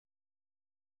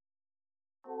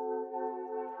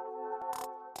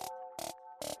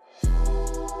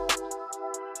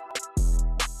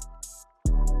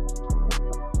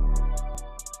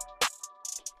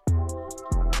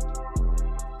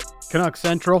Canuck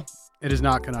Central. It is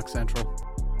not Canuck Central.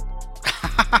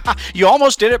 You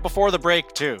almost did it before the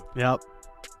break, too. Yep.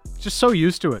 Just so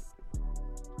used to it.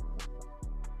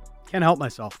 Can't help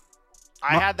myself.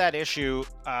 I had that issue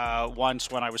once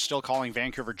when I was still calling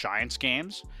Vancouver Giants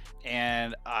games,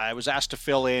 and I was asked to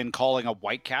fill in calling a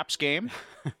Whitecaps game.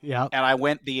 Yeah. And I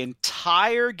went the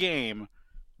entire game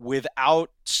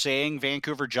without saying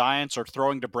Vancouver Giants or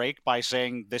throwing to break by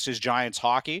saying this is Giants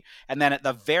hockey. And then at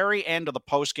the very end of the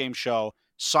post-game show,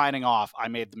 signing off, I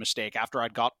made the mistake after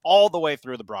I'd got all the way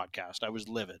through the broadcast. I was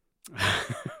livid.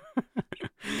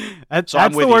 That's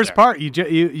the worst part.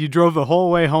 You drove the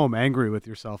whole way home angry with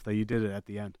yourself that you did it at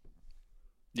the end.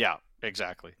 Yeah,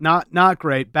 exactly. Not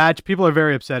great. Batch, people are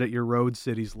very upset at your road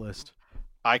cities list.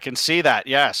 I can see that,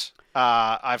 yes.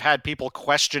 I've had people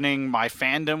questioning my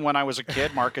fandom when I was a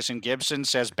kid. Marcus and Gibson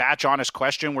says, Batch, honest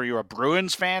question, were you a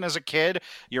Bruins fan as a kid?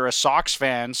 You're a Sox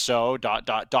fan, so ...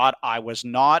 I was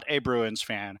not a Bruins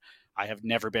fan. I have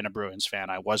never been a Bruins fan.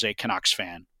 I was a Canucks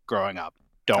fan growing up.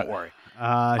 Don't worry.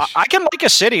 I can like a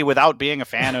city without being a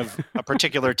fan of a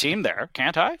particular team there,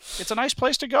 can't I? It's a nice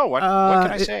place to go. What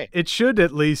can I say? It should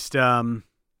at least...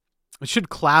 it should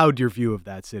cloud your view of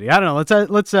that city. I don't know.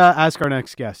 Let's ask our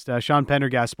next guest, Sean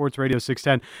Pendergast, Sports Radio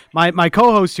 610. My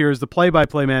co-host here is the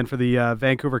play-by-play man for the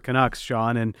Vancouver Canucks,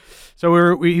 Sean. And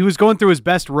so he was going through his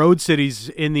best road cities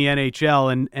in the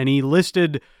NHL, and he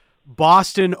listed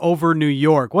Boston over New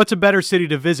York. What's a better city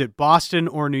to visit, Boston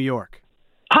or New York?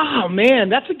 Oh, man,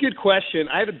 that's a good question.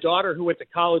 I have a daughter who went to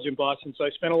college in Boston, so I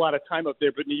spent a lot of time up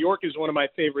there. But New York is one of my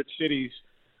favorite cities.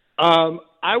 I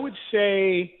would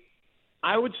say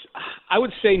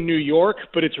New York,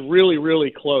 but it's really,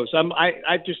 really close.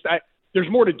 There's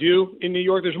more to do in New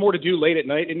York. There's more to do late at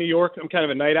night in New York. I'm kind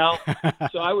of a night owl,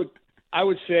 so I would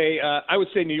say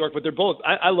New York. But they're both.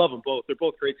 I love them both. They're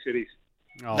both great cities.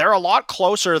 Oh. They're a lot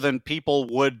closer than people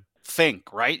would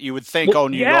think, right? You would think,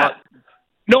 New York.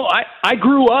 No, I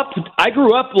grew up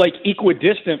like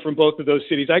equidistant from both of those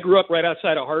cities. I grew up right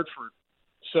outside of Hartford,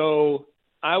 so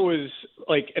I was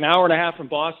like an hour and a half from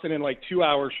Boston and like 2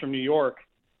 hours from New York.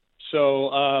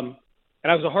 So, and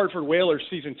I was a Hartford Whalers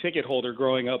season ticket holder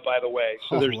growing up, by the way.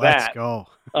 So there's that. Let's go.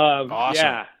 Awesome.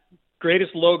 Yeah.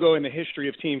 Greatest logo in the history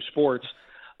of team sports.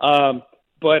 So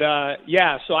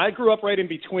I grew up right in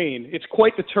between. It's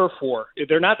quite the turf war.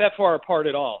 They're not that far apart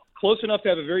at all. Close enough to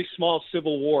have a very small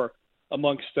civil war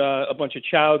amongst a bunch of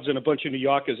Chouds and a bunch of New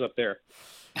Yorkers up there.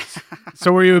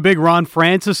 So were you a big Ron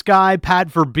Francis guy, Pat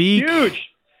Verbeek? Huge.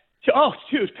 Oh,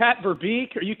 dude, Pat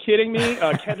Verbeek. Are you kidding me?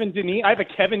 Kevin Dineen. I have a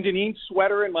Kevin Dineen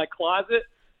sweater in my closet.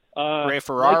 Ray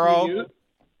Ferraro.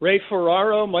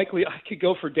 Mike Lee. I could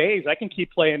go for days. I can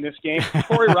keep playing this game.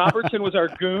 Torrey Robertson was our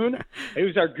goon. He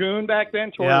was our goon back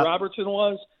then. Torrey Robertson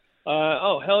was.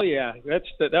 Hell yeah.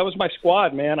 That was my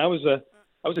squad, man. I was a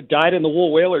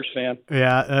dyed-in-the-wool Whalers fan.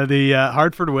 Yeah, the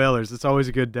Hartford Whalers. It's always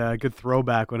a good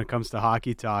throwback when it comes to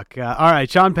hockey talk. All right,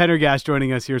 Sean Pendergast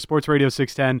joining us here, Sports Radio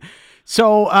 610.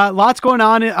 So lots going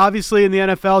on, obviously, in the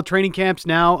NFL. Training camps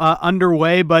now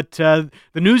underway, but the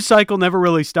news cycle never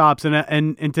really stops.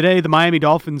 And today, the Miami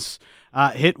Dolphins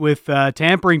hit with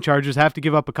tampering charges, have to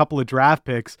give up a couple of draft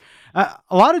picks. A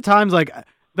lot of times, like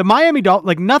the Miami Dolphins,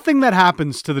 like nothing that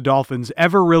happens to the Dolphins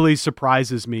ever really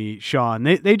surprises me, Sean.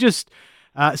 They just...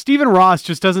 Stephen Ross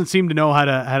just doesn't seem to know how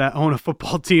to own a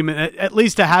football team, at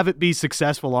least to have it be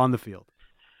successful on the field.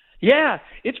 Yeah,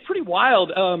 it's pretty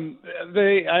wild. Obviously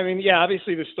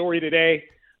the story today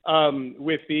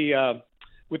with the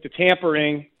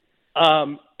tampering.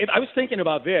 If I was thinking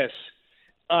about this,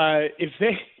 if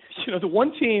they, the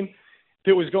one team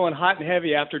that was going hot and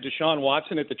heavy after Deshaun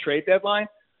Watson at the trade deadline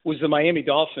was the Miami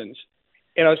Dolphins,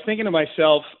 and I was thinking to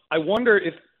myself, I wonder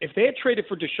if they had traded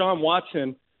for Deshaun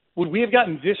Watson, would we have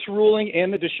gotten this ruling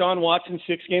and the Deshaun Watson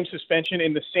 6-game suspension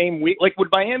in the same week? Like, would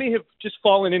Miami have just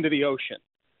fallen into the ocean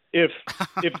if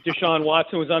Deshaun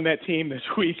Watson was on that team this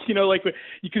week?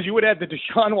 Because you would have the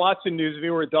Deshaun Watson news if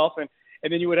you were a Dolphin,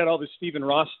 and then you would have all the Stephen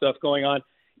Ross stuff going on.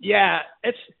 Yeah,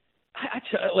 it's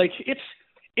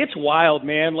wild,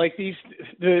 man. Like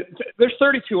there's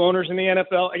 32 owners in the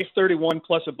NFL. I guess 31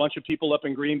 plus a bunch of people up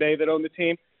in Green Bay that own the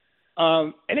team.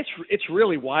 And it's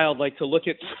really wild, like to look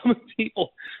at some of the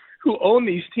people who own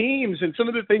these teams and some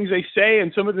of the things they say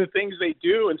and some of the things they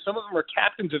do, and some of them are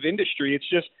captains of industry. It's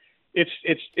just,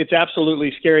 it's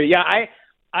absolutely scary. Yeah, I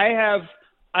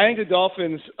think the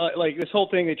Dolphins, like this whole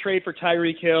thing, they trade for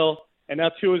Tyreek Hill, and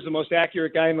now Tua is the most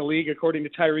accurate guy in the league according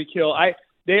to Tyreek Hill.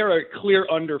 They are a clear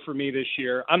under for me this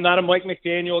year. I'm not a Mike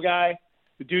McDaniel guy.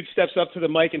 The dude steps up to the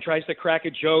mic and tries to crack a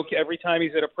joke every time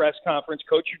he's at a press conference.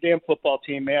 Coach your damn football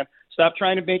team, man. Stop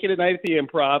trying to make it a night at the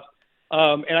Improv.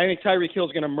 And I think Tyreek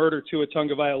Hill's going to murder Tua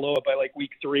Tagovailoa by like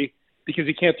week 3 because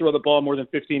he can't throw the ball more than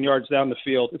 15 yards down the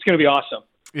field. It's going to be awesome.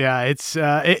 Yeah, it's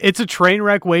a train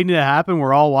wreck waiting to happen.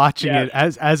 We're all watching it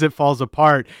as it falls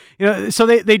apart. So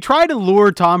they tried to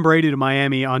lure Tom Brady to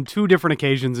Miami on 2 different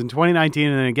occasions in 2019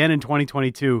 and then again in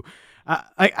 2022.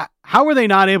 How were they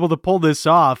not able to pull this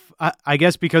off? I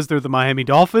guess because they're the Miami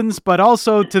Dolphins, but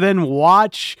also to then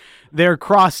watch their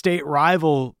cross-state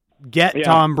rival get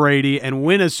Tom Brady and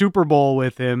win a Super Bowl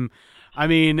with him. I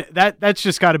mean, that's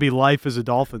just got to be life as a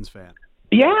Dolphins fan.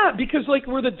 Yeah, because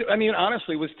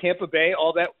honestly, was Tampa Bay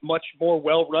all that much more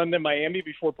well-run than Miami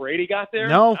before Brady got there?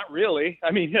 No. Not really.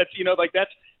 I mean,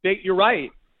 you're right.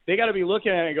 They got to be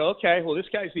looking at it and go, okay, well, this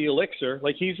guy's the elixir.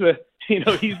 Like he's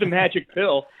the magic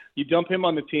pill. You dump him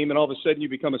on the team, and all of a sudden you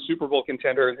become a Super Bowl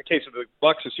contender. In the case of the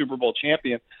Bucs, a Super Bowl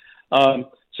champion.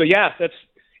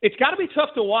 It's got to be tough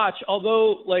to watch.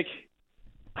 Although,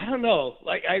 I don't know.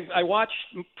 I watch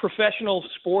professional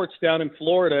sports down in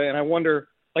Florida, and I wonder.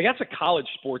 That's a college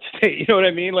sports state. You know what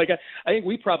I mean? I think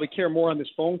we probably care more on this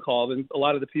phone call than a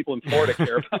lot of the people in Florida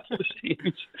care about those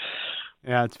teams.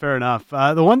 Yeah, it's fair enough.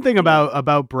 The one thing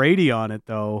about Brady on it,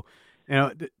 though,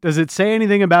 does it say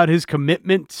anything about his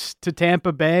commitment to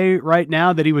Tampa Bay right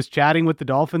now that he was chatting with the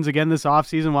Dolphins again this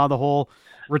offseason while the whole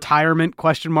retirement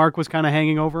question mark was kind of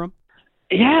hanging over him?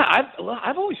 Yeah,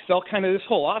 I've always felt kind of this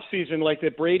whole offseason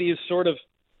that Brady is sort of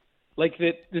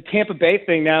the Tampa Bay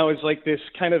thing now is this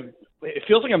kind of. It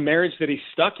feels like a marriage that he's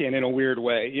stuck in a weird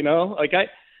way,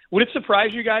 would it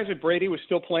surprise you guys if Brady was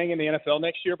still playing in the NFL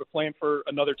next year, but playing for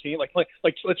another team?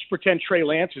 Let's pretend Trey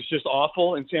Lance is just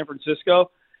awful in San Francisco,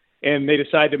 and they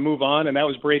decide to move on, and that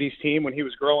was Brady's team when he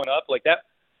was growing up, like that.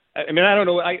 I mean, I don't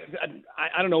know. I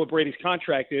don't know what Brady's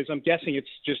contract is. I'm guessing it's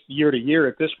just year to year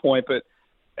at this point, but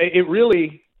it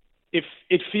really.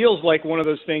 It feels like one of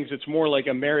those things that's more like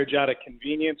a marriage out of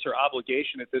convenience or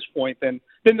obligation at this point than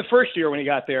the first year when he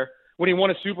got there. When he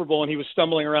won a Super Bowl and he was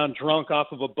stumbling around drunk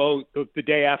off of a boat the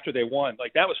day after they won.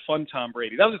 That was fun Tom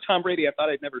Brady. That was a Tom Brady I thought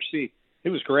I'd never see. It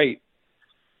was great.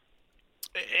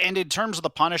 And in terms of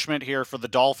the punishment here for the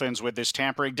Dolphins with this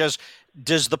tampering, does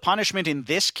the punishment in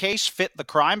this case fit the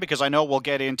crime? Because I know we'll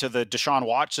get into the Deshaun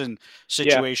Watson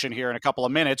situation here in a couple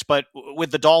of minutes, but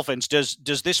with the Dolphins, does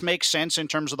this make sense in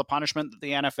terms of the punishment that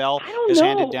the NFL has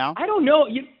handed down? I don't know.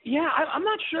 I'm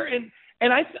not sure.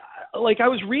 And I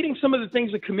was reading some of the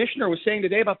things the commissioner was saying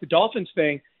today about the Dolphins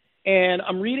thing, and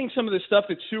I'm reading some of the stuff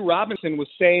that Sue Robinson was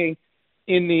saying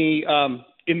in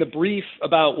the brief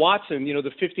about Watson,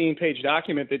 the 15-page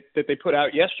document that they put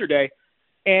out yesterday.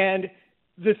 And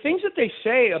the things that they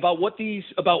say about what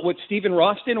Stephen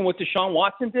Ross did and what Deshaun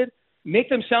Watson did make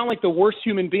them sound like the worst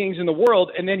human beings in the world,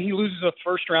 and then he loses a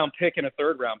first-round pick and a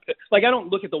third-round pick. I don't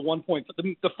look at the 1 point.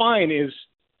 The fine is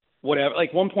whatever,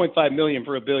 $1.5 million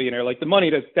for a billionaire. The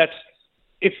money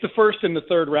it's the first and the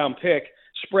third round pick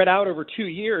spread out over 2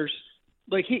 years.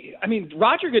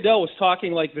 Roger Goodell was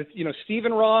talking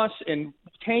Stephen Ross and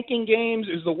tanking games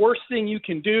is the worst thing you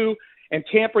can do, and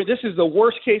tampering. This is the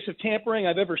worst case of tampering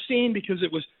I've ever seen because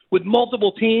it was with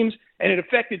multiple teams and it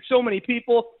affected so many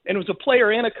people, and it was a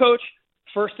player and a coach.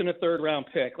 First and a third round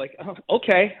pick.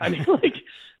 Okay. I mean,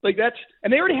 that's,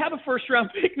 and they already have a first round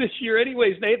pick this year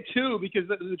anyways. They have 2 because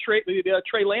the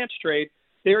Trey Lance trade,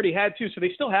 they already had 2. So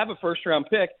they still have a first round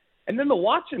pick. And then the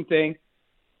Watson thing,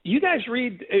 you guys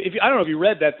read, I don't know if you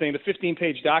read that thing, the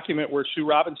 15-page document where Sue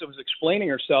Robinson was explaining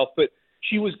herself, but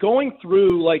she was going through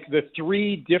the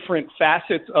 3 different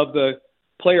facets of the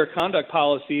player conduct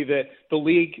policy that the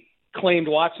league claimed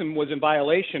Watson was in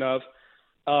violation of,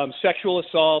 sexual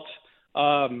assault,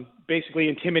 basically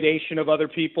intimidation of other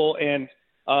people, and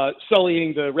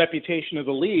sullying the reputation of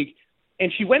the league.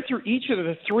 And she went through each of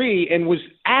the 3 and was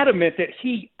adamant that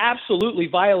he absolutely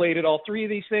violated all 3 of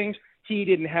these things. He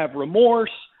didn't have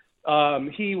remorse.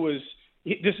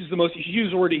 This is the most, she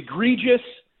used the word egregious.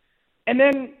 And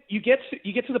then you get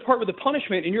to the part with the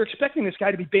punishment, and you're expecting this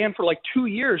guy to be banned for 2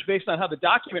 years based on how the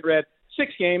document read,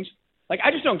 6 games.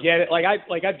 I just don't get it.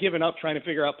 I've given up trying to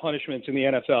figure out punishments in the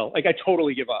NFL. I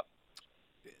totally give up.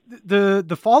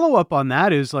 The follow-up on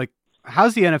that is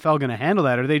how's the NFL going to handle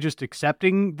that? Are they just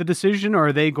accepting the decision, or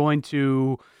are they going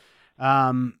to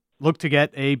look to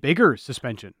get a bigger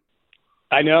suspension?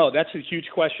 I know. That's a huge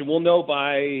question. We'll know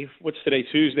by, what's today,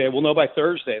 Tuesday? We'll know by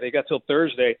Thursday. They got till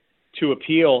Thursday to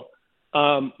appeal.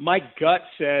 My gut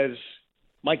says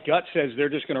they're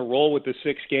just going to roll with the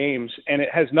 6 games, and it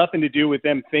has nothing to do with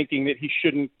them thinking that he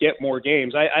shouldn't get more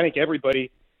games. I think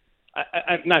everybody –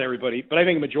 not everybody, but I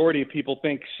think a majority of people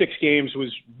think 6 games was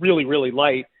really, really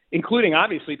light, including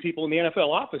obviously people in the NFL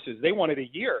offices. They wanted a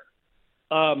year.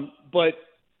 But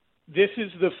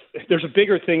there's a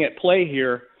bigger thing at play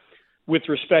here with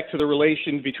respect to the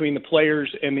relation between the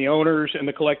players and the owners and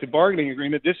the collective bargaining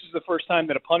agreement. This is the first time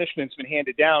that a punishment's been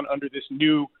handed down under this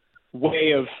new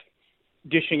way of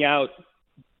dishing out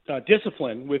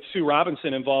discipline with Sue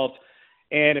Robinson involved.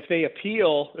 And if they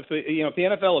appeal, if the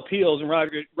NFL appeals and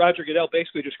Roger Goodell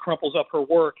basically just crumples up her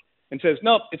work and says,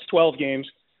 nope, it's 12 games,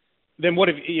 then what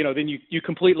if, then you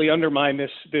completely undermine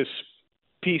this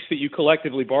piece that you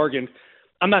collectively bargained.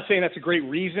 I'm not saying that's a great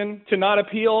reason to not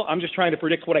appeal. I'm just trying to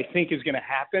predict what I think is going to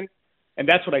happen. And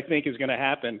that's what I think is going to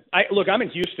happen. I'm in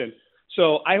Houston,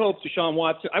 so I hope Deshaun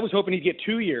Watson, I was hoping he'd get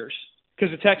 2 years because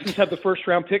the Texans have the first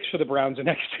round picks for the Browns the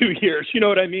next 2 years. You know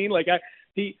what I mean? Like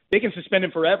they can suspend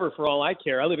him forever for all I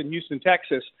care. I live in Houston,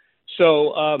 Texas.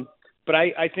 So, but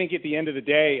I think at the end of the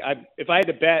day, if I had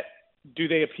to bet, do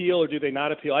they appeal or do they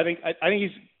not appeal? I think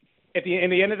he's in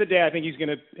the end of the day, I think he's going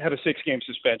to have a 6-game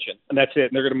suspension, and that's it.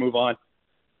 And they're going to move on.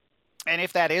 And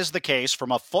if that is the case,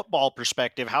 from a football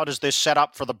perspective, how does this set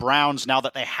up for the Browns now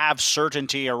that they have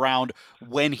certainty around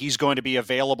when he's going to be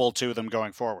available to them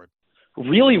going forward?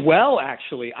 Really well,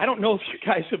 actually. I don't know if you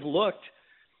guys have looked,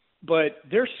 but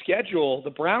their schedule,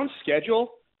 the Browns'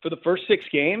 schedule for the first 6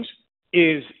 games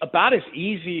is about as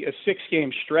easy a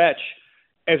 6-game stretch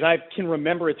as I can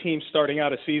remember a team starting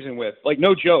out a season with. Like,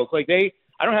 no joke. Like, I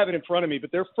don't have it in front of me,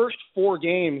 but their first 4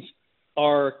 games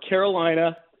are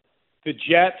Carolina, the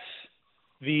Jets,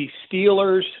 the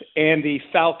Steelers, and the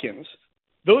Falcons.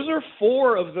 Those are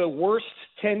 4 of the worst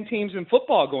 10 teams in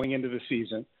football going into the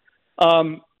season.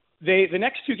 The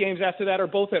next 2 games after that are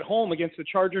both at home against the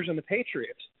Chargers and the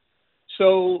Patriots.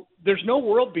 So there's no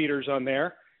world beaters on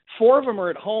there. 4 of them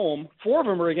are at home. 4 of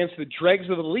them are against the dregs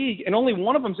of the league, and only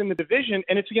 1 of them's in the division,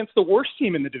 and it's against the worst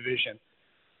team in the division.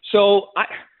 So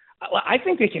I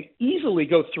think they can easily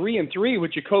go 3-3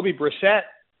 with Jacoby Brissett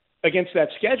against that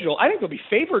schedule. I think they'll be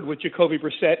favored with Jacoby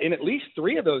Brissett in at least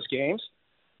 3 of those games.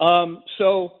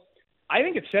 So I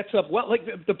think it sets up well.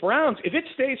 Like the Browns, if it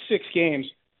stays 6 games,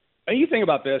 and you think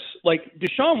about this, like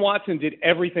Deshaun Watson did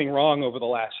everything wrong over the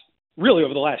last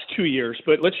 2 years.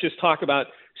 But let's just talk about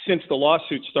since the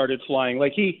lawsuit started flying.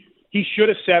 Like he should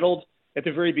have settled at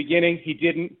the very beginning. He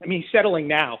didn't. I mean, he's settling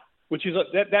now, which is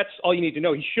that's all you need to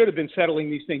know. He should have been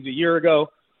settling these things a year ago.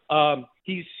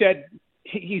 He said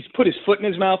he's put his foot in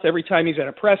his mouth every time he's at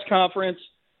a press conference.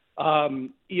 At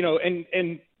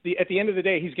the end of the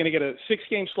day, he's going to get a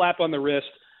 6-game slap on the wrist.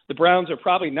 The Browns are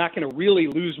probably not going to really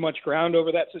lose much ground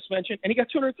over that suspension. And he got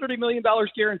 $230 million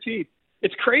guaranteed.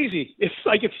 It's crazy.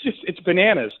 It's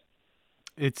bananas.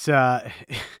 It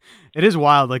is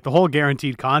wild. Like the whole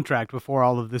guaranteed contract before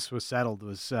all of this was settled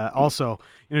was also,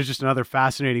 just another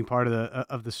fascinating part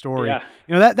of the story.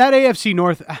 Yeah. That AFC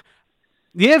North,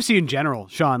 the AFC in general,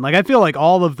 Sean, like I feel like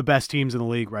all of the best teams in the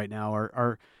league right now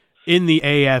are in the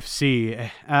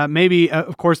AFC. Maybe,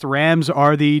 of course, the Rams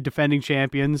are the defending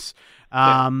champions.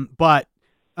 But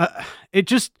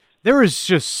there is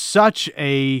just such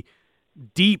a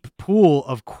deep pool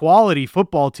of quality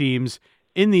football teams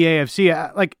in the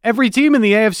AFC. Like every team in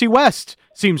the AFC West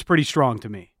seems pretty strong to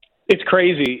me. It's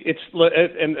crazy.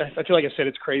 And I feel like I said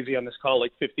it's crazy on this call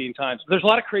like 15 times. There's a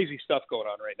lot of crazy stuff going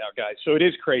on right now, guys. So it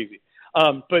is crazy.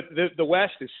 But the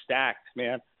West is stacked,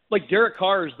 man. Like Derek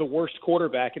Carr is the worst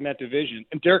quarterback in that division,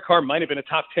 and Derek Carr might have been a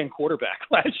top 10 quarterback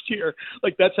last year.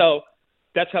 Like that's how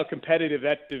competitive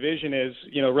that division is.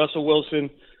 Russell Wilson,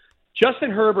 Justin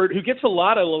Herbert, who gets a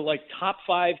lot of like top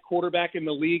 5 quarterback in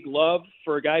the league love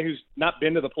for a guy who's not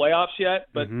been to the playoffs yet,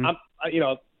 but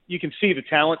you can see the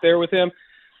talent there with him.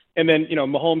 And then,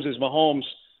 Mahomes is Mahomes.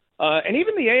 And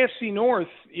even the AFC North,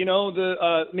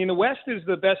 the West is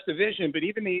the best division, but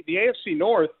even the AFC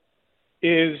North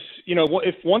is,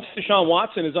 if once Deshaun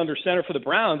Watson is under center for the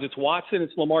Browns, it's Watson,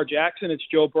 it's Lamar Jackson, it's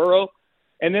Joe Burrow.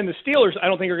 And then the Steelers, I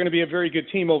don't think are going to be a very good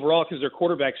team overall because their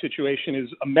quarterback situation is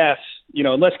a mess.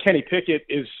 Unless Kenny Pickett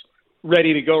is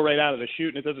ready to go right out of the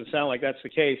chute, and it doesn't sound like that's the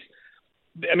case.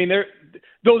 I mean,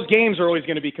 those games are always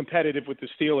going to be competitive with the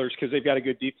Steelers because they've got a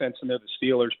good defense and they're the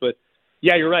Steelers. But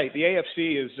yeah, you're right. The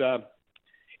AFC is.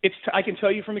 I can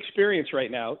tell you from experience right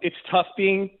now, it's tough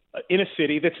being in a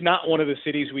city that's not one of the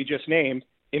cities we just named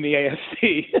in the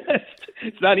AFC.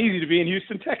 It's not easy to be in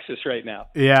Houston, Texas right now.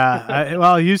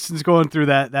 Yeah. Houston's going through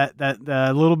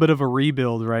that little bit of a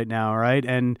rebuild right now, right?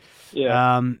 And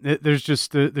there's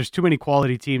too many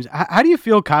quality teams. How do you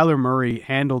feel Kyler Murray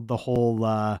handled the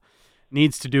whole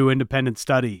needs to do independent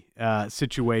study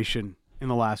situation in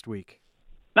the last week?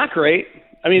 Not great.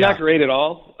 I mean, not great at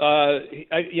all.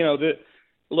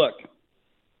 Look,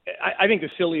 I think the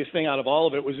silliest thing out of all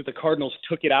of it was that the Cardinals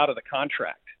took it out of the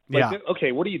contract.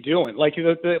 Okay, what are you doing? Like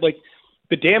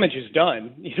the damage is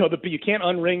done. You can't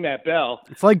unring that bell.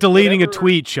 It's like deleting a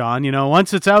tweet, Sean.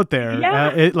 Once it's out there,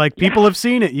 people have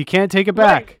seen it. You can't take it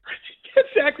back. Right.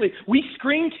 Exactly. We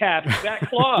screen capped that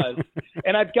clause,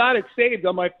 and I've got it saved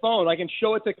on my phone. I can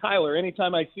show it to Kyler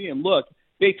anytime I see him. Look,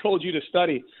 they told you to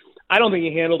study. I don't think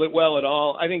he handled it well at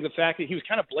all. I think the fact that he was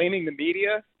kind of blaming the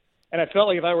media, and I felt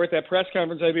like if I were at that press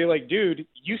conference, I'd be like, dude,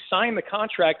 you signed the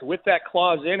contract with that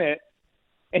clause in it.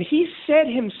 And he said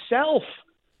himself,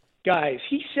 guys,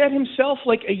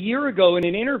 like a year ago in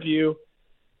an interview,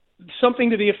 something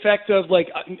to the effect of like,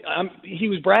 he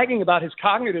was bragging about his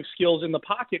cognitive skills in the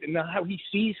pocket and how he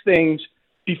sees things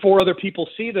before other people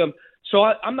see them. So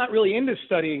I'm not really into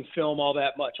studying film all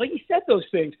that much. Like, he said those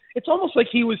things. It's almost like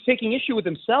he was taking issue with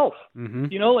himself.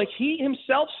 Mm-hmm. Like he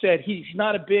himself said he's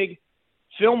not a big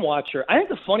film watcher. I think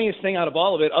the funniest thing out of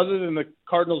all of it, other than the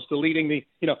Cardinals deleting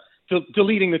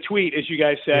the tweet, as you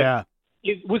guys said,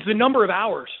 it was the number of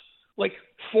hours. Like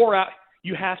 4 hours.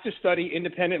 You have to study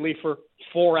independently for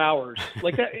 4 hours.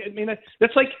 Like that. I mean,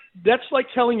 that's like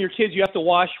telling your kids you have to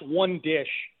wash one dish.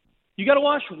 You got to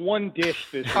wash one dish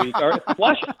this week. Or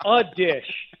wash a dish.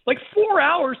 Like 4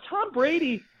 hours. Tom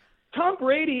Brady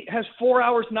has 4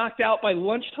 hours knocked out by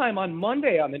lunchtime on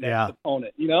Monday on the next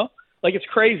opponent. Like, it's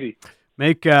crazy.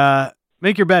 Make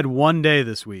your bed one day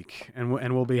this week, and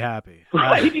we'll be happy.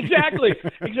 Right? Exactly.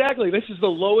 This is the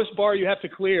lowest bar you have to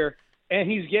clear. And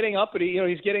he's getting uppity,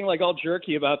 he's getting like all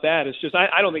jerky about that. It's just,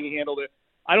 I don't think he handled it.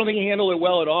 I don't think he handled it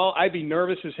well at all. I'd be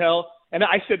nervous as hell. And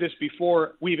I said this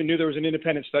before we even knew there was an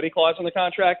independent study clause in the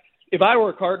contract. If I were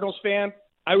a Cardinals fan,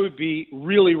 I would be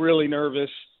really, really nervous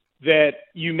that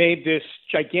you made this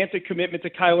gigantic commitment to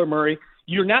Kyler Murray.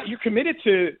 You're committed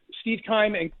to Steve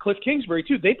Keim and Cliff Kingsbury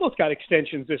too. They both got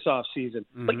extensions this offseason.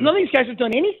 Mm-hmm. Like, none of these guys have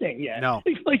done anything yet. No.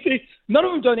 None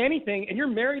of them done anything, and you're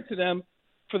married to them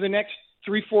for the next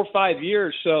 3, 4, 5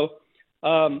 years. So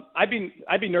I'd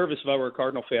be nervous if I were a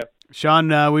Cardinal fan.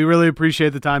 Sean, we really appreciate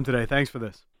the time today. Thanks for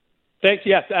this. Thanks.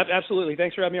 Yes, absolutely.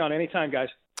 Thanks for having me on. Anytime, guys.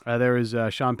 There is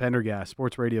Sean Pendergast,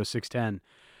 Sports Radio 610,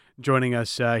 joining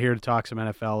us here to talk some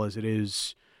NFL as it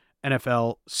is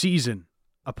NFL season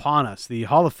upon us. The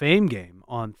Hall of Fame game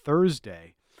on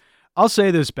Thursday. I'll say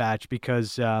this, Batch,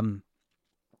 because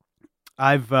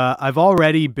I've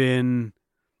already been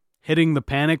hitting the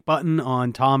panic button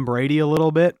on Tom Brady a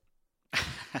little bit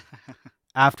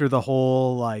after the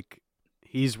whole,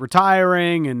 he's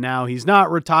retiring and now he's not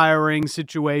retiring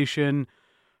situation.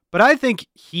 But I think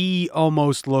he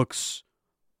almost looks,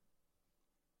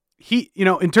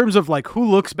 in terms of who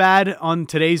looks bad on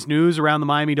today's news around the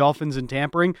Miami Dolphins and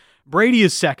tampering, Brady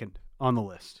is second on the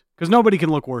list because nobody can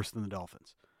look worse than the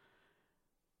Dolphins.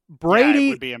 Brady,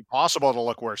 it would be impossible to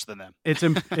look worse than them. It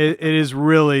is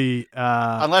really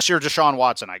unless you're Deshaun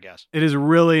Watson, I guess. It is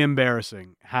really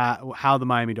embarrassing how the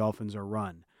Miami Dolphins are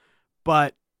run.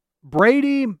 But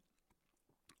Brady,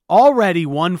 already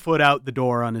 1 foot out the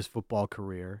door on his football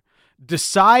career,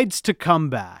 decides to come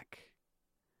back.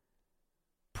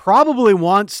 Probably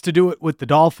wants to do it with the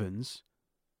Dolphins,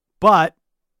 but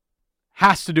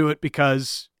has to do it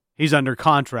because he's under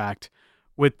contract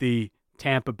with the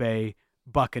Tampa Bay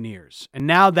Buccaneers. And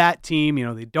now that team,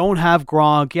 they don't have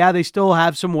Gronk. Yeah, they still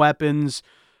have some weapons,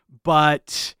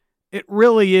 but it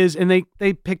really is. And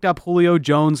they picked up Julio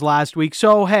Jones last week.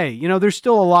 So, hey, there's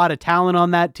still a lot of talent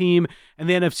on that team, and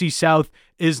the NFC South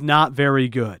is not very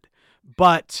good.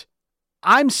 But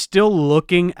I'm still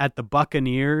looking at the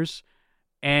Buccaneers,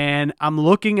 and I'm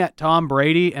looking at Tom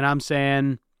Brady, and I'm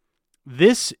saying,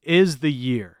 this is the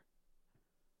year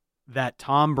that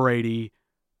Tom Brady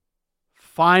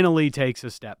finally takes a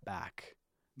step back.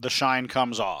 The shine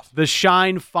comes off. The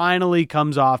shine finally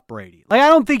comes off Brady. I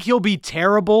don't think he'll be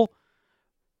terrible,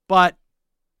 but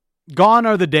gone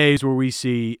are the days where we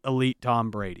see elite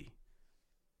Tom Brady.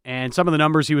 And some of the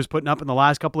numbers he was putting up in the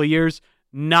last couple of years,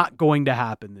 not going to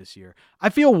happen this year. I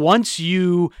feel once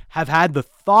you have had the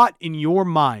thought in your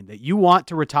mind that you want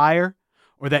to retire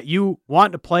or that you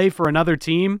want to play for another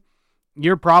team,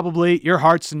 your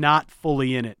heart's not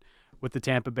fully in it with the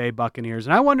Tampa Bay Buccaneers.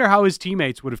 And I wonder how his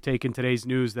teammates would have taken today's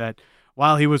news that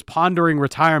while he was pondering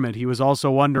retirement, he was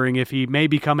also wondering if he may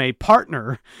become a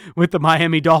partner with the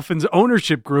Miami Dolphins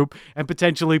ownership group and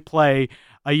potentially play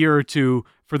a year or two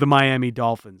for the Miami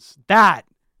Dolphins. That,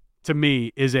 to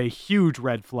me, is a huge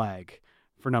red flag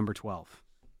for number 12.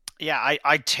 Yeah,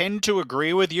 I tend to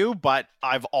agree with you, but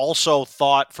I've also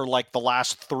thought for the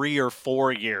last 3 or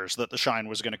 4 years that the shine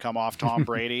was going to come off Tom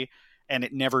Brady. And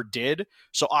it never did.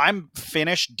 So I'm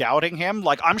finished doubting him.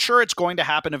 I'm sure it's going to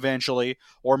happen eventually,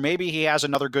 or maybe he has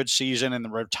another good season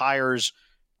and retires,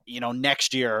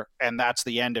 next year, and that's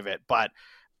the end of it. But,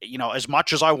 as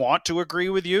much as I want to agree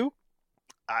with you,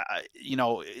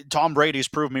 Tom Brady's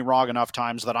proved me wrong enough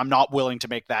times that I'm not willing to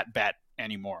make that bet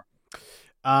anymore.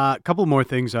 A couple more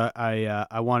things I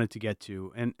wanted to get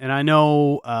to, and I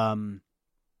know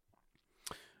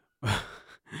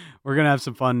we're gonna have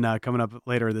some fun coming up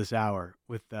later this hour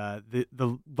with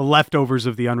the leftovers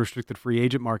of the unrestricted free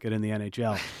agent market in the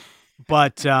NHL.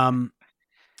 But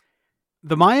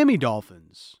the Miami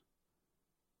Dolphins,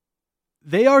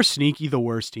 they are sneaky the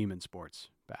worst team in sports,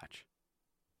 Batch.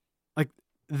 Like,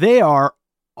 they are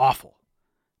awful.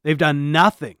 They've done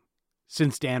nothing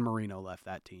since Dan Marino left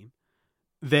that team.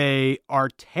 They are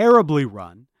terribly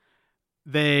run.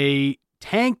 They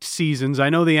tanked seasons. I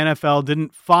know the NFL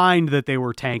didn't find that they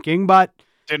were tanking, but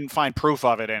didn't find proof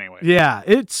of it anyway. Yeah,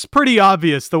 it's pretty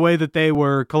obvious the way that they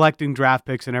were collecting draft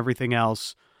picks and everything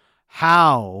else,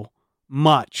 how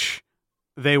much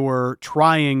they were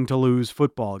trying to lose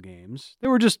football games. They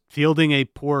were just fielding a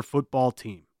poor football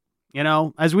team.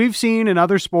 As we've seen in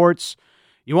other sports,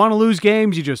 you want to lose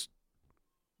games, you just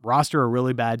roster a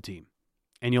really bad team,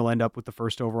 and you'll end up with the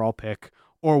first overall pick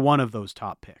or one of those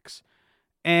top picks.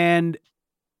 And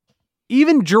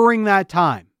even during that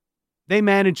time, they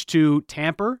managed to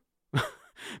tamper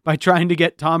by trying to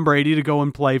get Tom Brady to go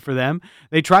and play for them.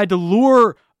 They tried to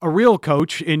lure a real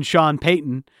coach in Sean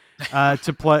Payton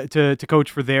to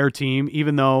coach for their team,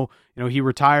 even though he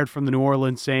retired from the New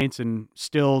Orleans Saints and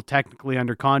still technically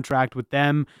under contract with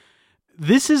them.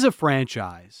 This is a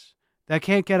franchise that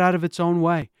can't get out of its own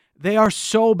way. They are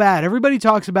so bad. Everybody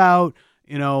talks about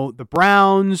the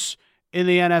Browns in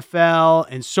the NFL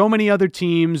and so many other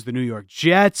teams. The New York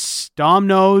Jets, Dom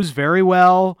knows very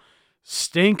well,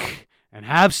 stink and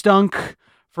have stunk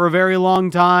for a very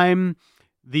long time.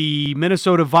 The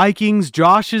Minnesota Vikings,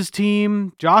 Josh's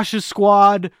team, Josh's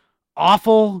squad,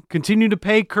 awful. Continue to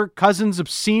pay Kirk Cousins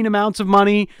obscene amounts of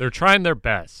money. They're trying their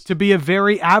best to be a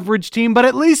very average team, but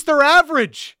at least they're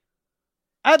average.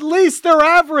 At least they're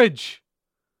average.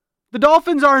 The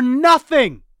Dolphins are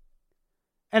nothing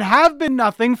and have been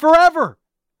nothing forever.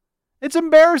 It's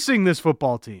embarrassing, this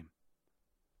football team.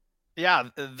 Yeah,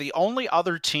 the only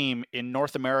other team in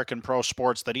North American pro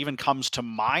sports that even comes to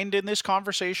mind in this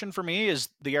conversation for me is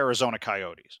the Arizona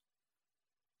Coyotes.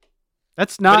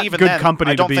 That's not good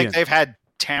company to be in. I don't think they've had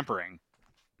tampering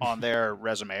on their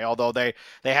resume, although they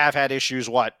have had issues,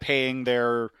 paying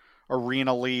their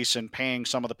arena lease and paying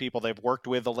some of the people they've worked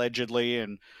with allegedly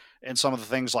and some of the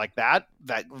things like that.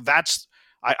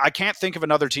 I can't think of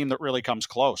another team that really comes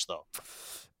close, though.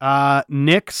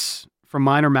 Knicks from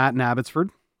Minor Matt in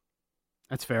Abbotsford.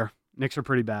 That's fair. Knicks are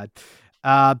pretty bad.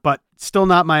 But still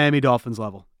not Miami Dolphins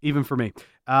level, even for me.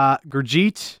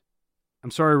 Gurjeet,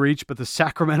 I'm sorry, Reach, but the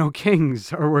Sacramento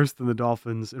Kings are worse than the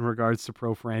Dolphins in regards to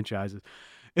pro franchises.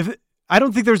 I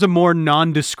don't think there's a more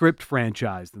nondescript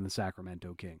franchise than the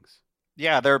Sacramento Kings.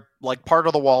 Yeah, they're like part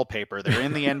of the wallpaper. They're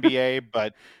in the NBA,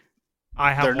 but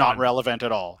they're not relevant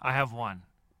at all. I have one.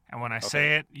 And when I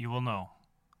say it, you will know.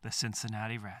 The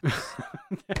Cincinnati Reds.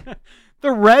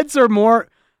 The Reds are more...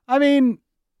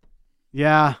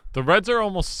 yeah. The Reds are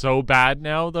almost so bad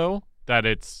now, though, that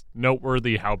it's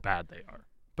noteworthy how bad they are.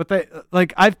 But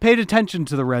I've paid attention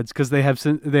to the Reds because they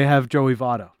have Joey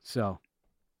Votto. So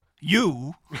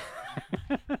you,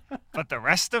 but the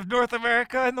rest of North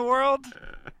America and the world,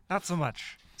 not so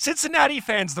much. Cincinnati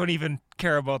fans don't even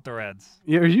care about the Reds.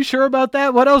 Yeah, are you sure about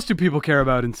that? What else do people care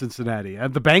about in Cincinnati?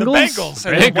 The Bengals? The Bengals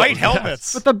and the white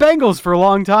helmets. But the Bengals for a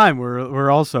long time were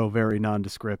also very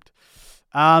nondescript.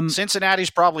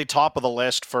 Cincinnati's probably top of the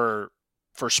list for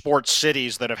sports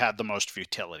cities that have had the most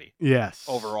futility. Yes.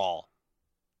 Overall.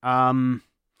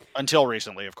 Until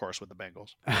recently, of course, with the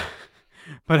Bengals.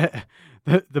 But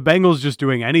the Bengals just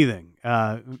doing anything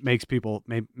makes people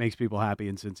happy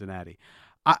in Cincinnati.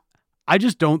 I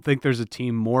just don't think there's a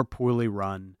team more poorly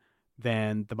run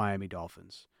than the Miami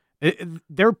Dolphins.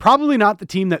 They're probably not the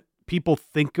team that people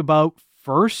think about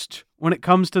first when it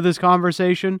comes to this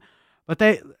conversation, but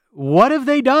what have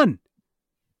they done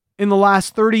in the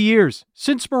last 30 years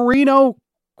since Marino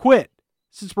quit,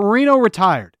 since Marino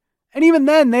retired? And even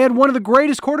then, they had one of the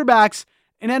greatest quarterbacks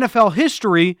in NFL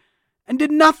history and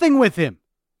did nothing with him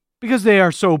because they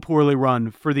are so poorly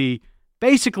run for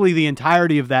basically the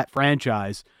entirety of that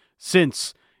franchise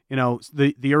since,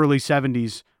 the early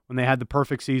 70s when they had the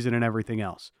perfect season and everything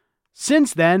else.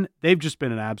 Since then, they've just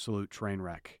been an absolute train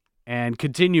wreck and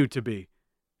continue to be.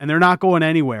 And they're not going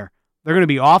anywhere. They're going to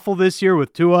be awful this year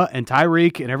with Tua and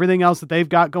Tyreek and everything else that they've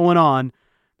got going on.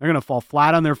 They're going to fall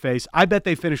flat on their face. I bet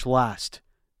they finish last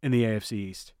in the AFC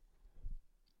East.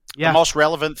 Yeah. The most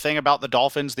relevant thing about the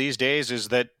Dolphins these days is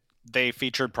that they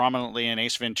featured prominently in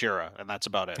Ace Ventura, and that's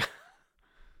about it.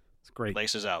 It's great.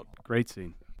 Laces out. Great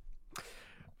scene.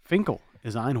 Finkel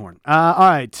is Einhorn. All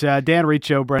right, Dan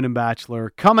Riccio, Brendan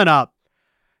Batchelor. Coming up,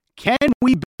 can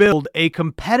we build a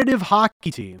competitive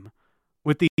hockey team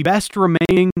with the best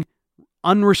remaining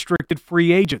unrestricted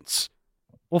free agents?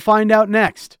 We'll find out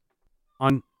next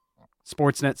on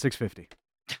Sportsnet 650.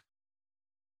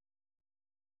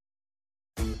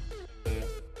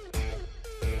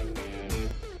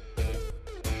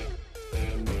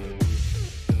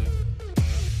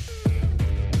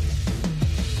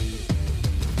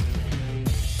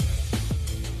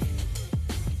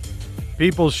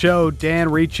 People's Show,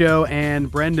 Dan Riccio and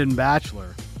Brendan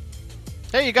Batchelor.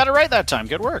 Hey, you got it right that time.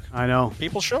 Good work. I know.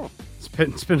 People's Show. It's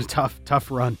been a tough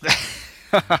run.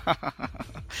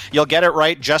 You'll get it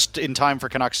right just in time for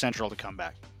Canucks Central to come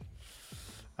back.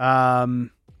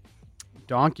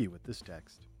 Donkey with this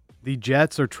text. The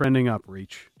Jets are trending up,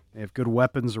 Reach. They have good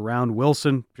weapons around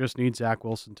Wilson. Just need Zach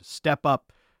Wilson to step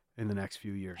up in the next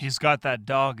few years. He's got that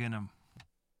dog in him.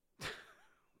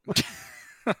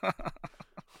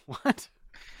 What?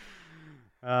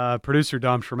 Producer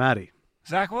Dom Shermatti.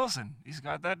 Zach Wilson. He's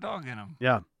got that dog in him.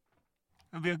 Yeah.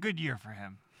 It'll be a good year for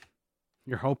him.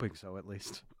 You're hoping so, at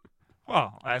least.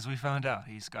 Well, as we found out,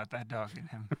 he's got that dog in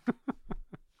him.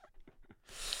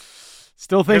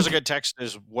 Still think There's a good text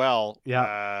as well.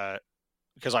 Yeah.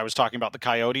 Because I was talking about the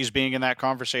Coyotes being in that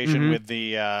conversation Mhm.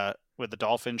 with the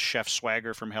Dolphins. Chef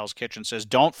Swagger from Hell's Kitchen says,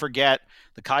 don't forget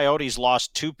the Coyotes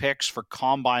lost 2 picks for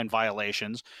combine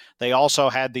violations. They also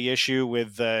had the issue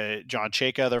with John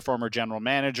Chayka, their former general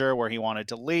manager, where he wanted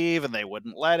to leave and they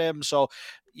wouldn't let him. So,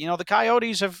 the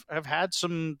Coyotes have had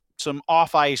some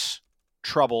off-ice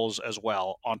troubles as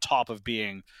well, on top of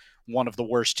being one of the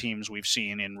worst teams we've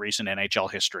seen in recent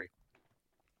NHL history.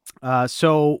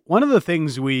 So one of the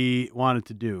things we wanted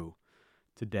to do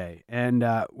today, and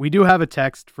we do have a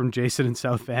text from Jason in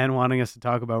South Van wanting us to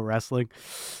talk about wrestling.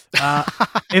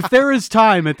 If there is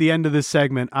time at the end of this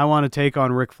segment, I want to take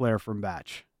on Ric Flair from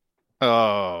Batch.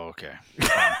 Oh, okay.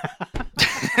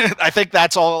 I think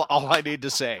that's all I need to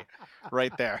say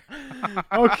right there.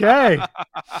 Okay. All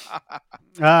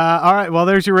right. Well,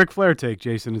 there's your Ric Flair take,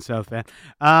 Jason in South Van.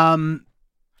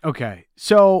 Okay.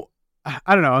 So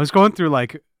I don't know. I was going through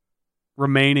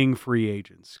remaining free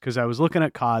agents because I was looking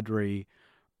at Kadri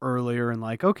earlier and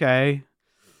okay,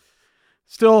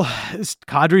 still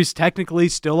Kadri's technically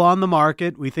still on the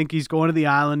market. We think he's going to the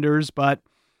Islanders, but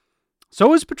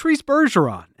so is Patrice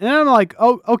Bergeron. And I'm like,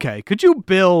 oh, okay, could you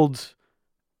build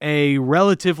a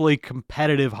relatively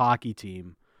competitive hockey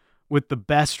team with the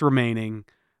best remaining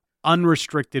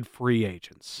unrestricted free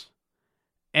agents?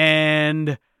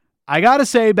 And I got to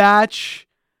say, Batch,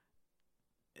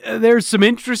 there's some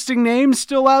interesting names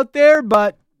still out there,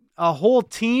 but a whole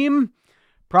team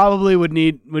probably would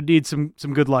need some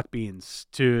good luck beans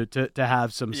to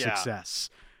have some success.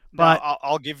 But no,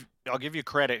 I'll give you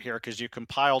credit here because you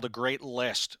compiled a great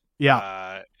list.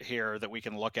 Here that we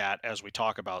can look at as we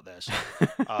talk about this.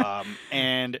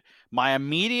 And my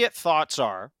immediate thoughts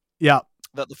are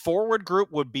that the forward group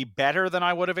would be better than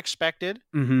I would have expected,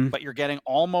 but you're getting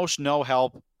almost no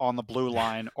help on the blue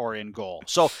line or in goal.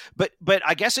 So, but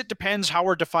I guess it depends how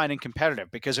we're defining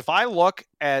competitive, because if I look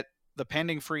at the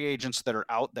pending free agents that are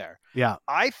out there,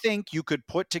 I think you could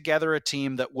put together a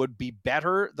team that would be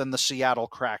better than the Seattle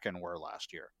Kraken were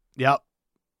last year.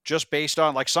 Just based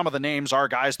on some of the names are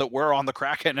guys that were on the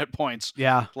Kraken at points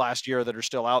last year that are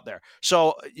still out there.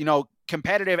 So,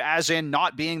 competitive as in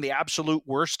not being the absolute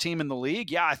worst team in the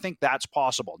league. Yeah, I think that's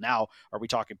possible. Now, are we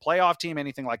talking playoff team,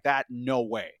 anything like that? No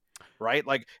way, right?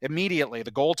 Immediately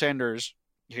the goaltenders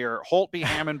here, Holtby,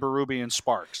 Hammond, Berube, and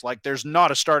Sparks. There's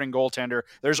not a starting goaltender.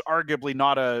 There's arguably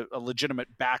not a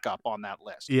legitimate backup on that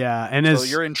list. Yeah, and so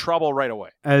you're in trouble right away.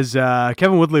 As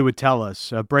Kevin Woodley would tell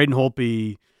us, Braden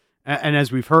Holtby, and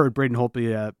as we've heard, Braden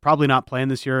Holtby probably not playing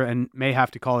this year and may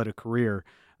have to call it a career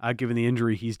given the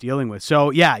injury he's dealing with. So,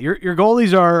 yeah, your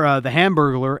goalies are the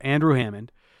Hamburglar, Andrew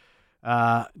Hammond,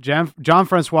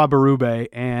 Jean-Francois Berube,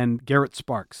 and Garrett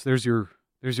Sparks. There's your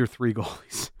 3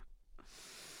 goalies.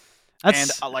 I'm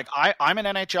an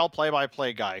NHL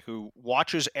play-by-play guy who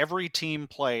watches every team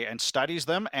play and studies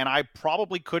them, and I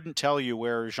probably couldn't tell you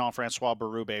where Jean-Francois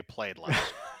Berube played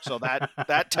last. So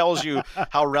that tells you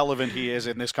how relevant he is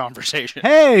in this conversation.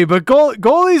 Hey, but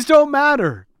goalies don't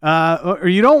matter, or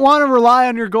you don't want to rely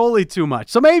on your goalie too much.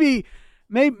 So maybe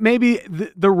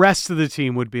the rest of the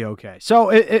team would be okay.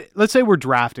 So let's say we're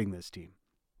drafting this team.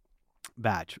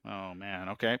 Batch. Oh man,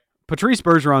 okay. Patrice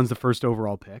Bergeron's the first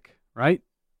overall pick, right?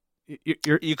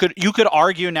 You could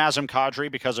argue Nazem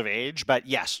Kadri because of age, but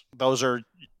yes, those are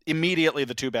immediately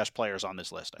the 2 best players on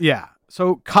this list. Yeah.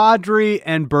 So Kadri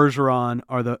and Bergeron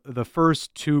are the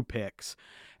first 2 picks.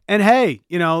 And hey,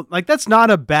 like that's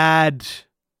not a bad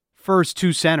first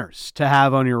two centers to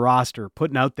have on your roster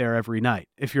putting out there every night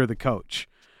if you're the coach,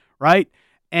 right?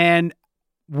 And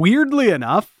weirdly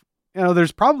enough,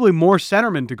 there's probably more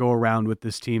centermen to go around with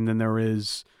this team than there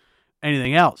is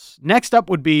anything else. Next up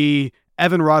would be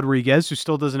Evan Rodriguez, who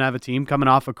still doesn't have a team, coming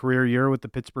off a career year with the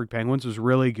Pittsburgh Penguins, was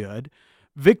really good.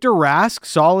 Victor Rask,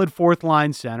 solid fourth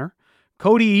line center.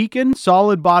 Cody Eakin,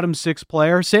 solid bottom six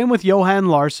player. Same with Johan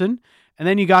Larsson. And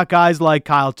then you got guys like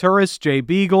Kyle Turris, Jay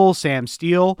Beagle, Sam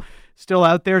Steele still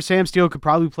out there. Sam Steele could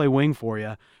probably play wing for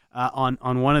you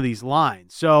on one of these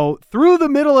lines. So through the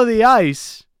middle of the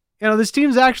ice, this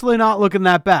team's actually not looking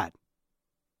that bad.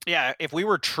 Yeah, if we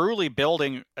were truly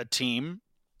building a team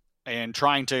and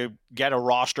trying to get a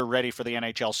roster ready for the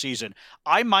NHL season,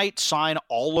 I might sign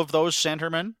all of those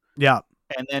centermen. Yeah.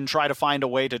 And then try to find a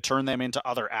way to turn them into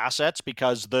other assets,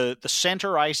 because the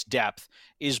center ice depth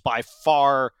is by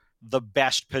far the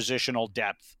best positional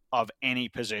depth of any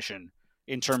position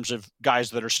in terms of guys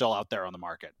that are still out there on the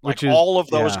market. Like all of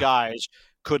those guys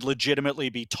could legitimately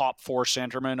be top four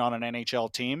centermen on an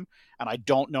NHL team. And I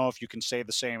don't know if you can say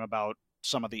the same about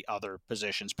some of the other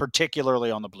positions,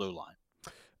 particularly on the blue line.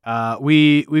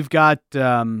 We've got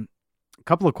a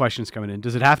couple of questions coming in.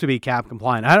 Does it have to be cap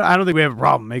compliant? I don't think we have a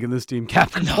problem making this team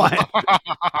cap compliant.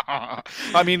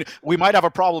 I mean, we might have a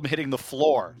problem hitting the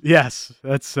floor. Yes,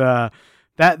 that's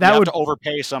that would would have to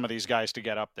overpay some of these guys to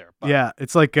get up there. But. Yeah,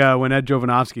 it's like when Ed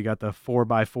Jovanovski got the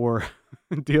 4x4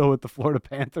 deal with the Florida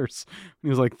Panthers. He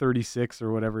was like 36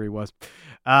 or whatever he was.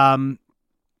 All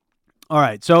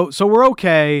right, so we're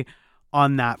okay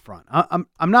on that front. I'm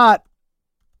not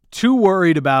too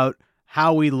worried about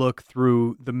how we look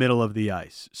through the middle of the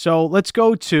ice. So let's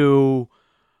go to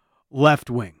left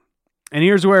wing. And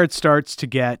here's where it starts to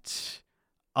get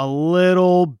a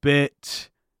little bit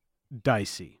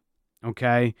dicey.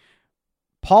 Okay.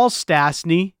 Paul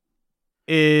Stastny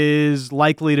is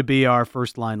likely to be our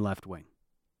first line left wing.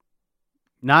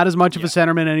 Not as much of a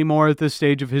centerman anymore at this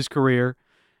stage of his career.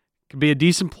 Could be a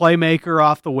decent playmaker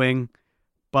off the wing,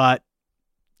 but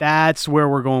that's where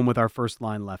we're going with our first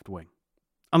line left wing.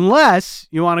 Unless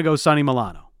you want to go Sonny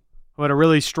Milano, who had a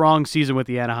really strong season with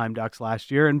the Anaheim Ducks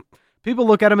last year, and people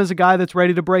look at him as a guy that's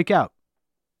ready to break out.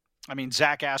 I mean,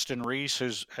 Zach Aston Reese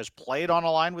has played on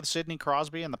a line with Sidney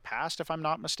Crosby in the past, if I'm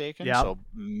not mistaken. Yep. So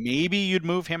maybe you'd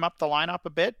move him up the lineup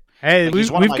a bit. Hey, we've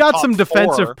got some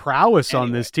defensive prowess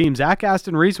on this team. Zach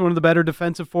Aston Reese, one of the better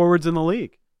defensive forwards in the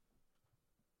league.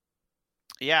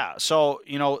 Yeah, so,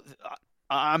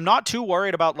 I'm not too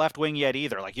worried about left wing yet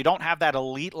either. Like, you don't have that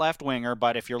elite left winger,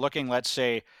 but if you're looking, let's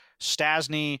say,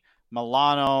 Stastny,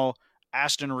 Milano,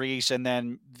 Aston Reese, and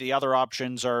then the other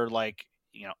options are like,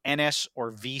 Ennis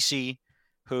or VC,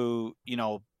 who,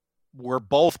 were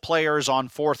both players on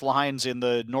fourth lines in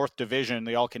the North Division,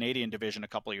 the All-Canadian Division a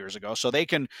couple of years ago. So they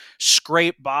can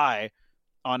scrape by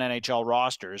on NHL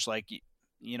rosters. Like,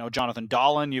 Jonathan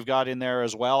Dahlen you've got in there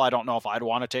as well. I don't know if I'd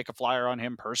want to take a flyer on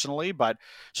him personally, but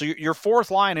so your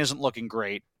fourth line isn't looking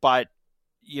great, but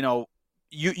you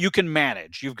can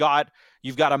manage. You've got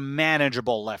a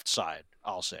manageable left side,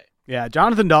 I'll say. Yeah,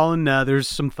 Jonathan Dahlen, there's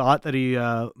some thought that he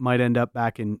might end up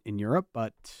back in Europe,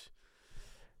 but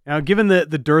given the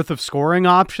dearth of scoring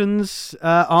options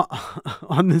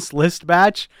on this list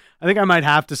batch, I think I might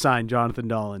have to sign Jonathan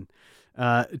Dahlen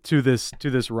to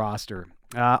this roster.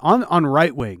 On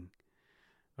right wing.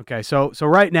 Okay, so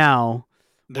right now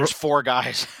there's four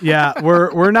guys. Yeah,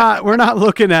 we're not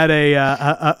looking at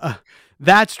a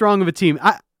that strong of a team.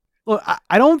 I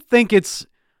don't think it's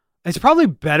probably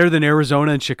better than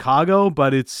Arizona and Chicago,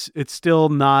 but it's still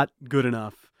not good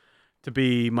enough to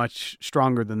be much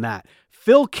stronger than that.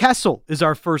 Phil Kessel is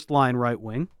our first line right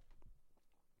wing.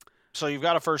 So you've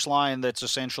got a first line that's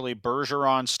essentially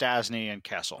Bergeron, Stastny, and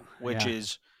Kessel, which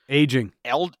is aging.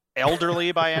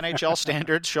 Elderly by NHL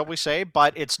standards, shall we say,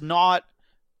 but it's not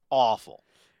awful.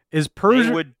 They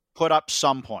would put up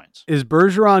some points. Is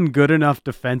Bergeron good enough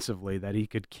defensively that he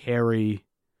could carry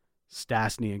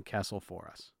Stastny and Kessel for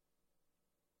us?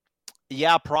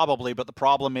 Yeah, probably, but the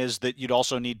problem is that you'd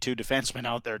also need two defensemen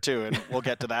out there too, and we'll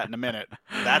get to that in a minute.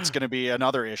 That's going to be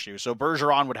another issue. So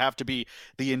Bergeron would have to be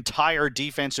the entire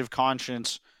defensive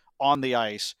conscience on the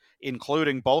ice,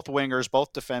 including both wingers,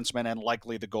 both defensemen, and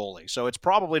likely the goalie. So it's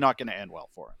probably not going to end well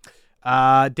for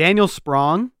him. Daniel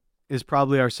Sprong is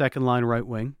probably our second line right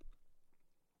wing.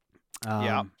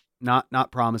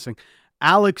 Not promising.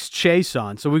 Alex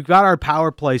Chason. So we've got our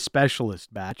power play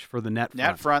specialist batch for the net front.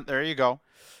 Net front, there you go.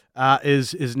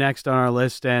 Is next on our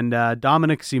list, and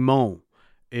Dominic Simon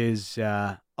is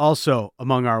also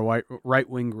among our right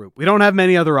wing group. We don't have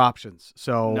many other options,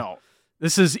 so no.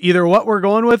 This is either what we're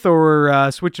going with or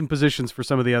we're switching positions for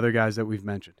some of the other guys that we've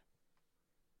mentioned.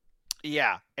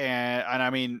 Yeah, and I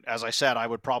mean, as I said, I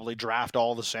would probably draft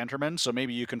all the centermen, so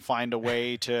maybe you can find a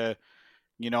way to,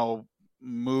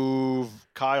 move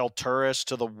Kyle Turris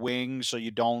to the wing so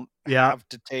you don't have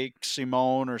to take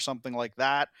Simone or something like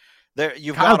that.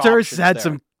 You've Kyle got Turris had there.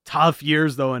 some tough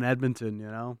years, though, in Edmonton,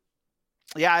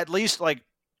 Yeah, at least,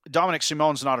 Dominic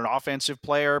Simone's not an offensive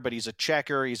player, but he's a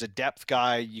checker. He's a depth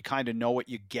guy. You kind of know what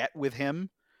you get with him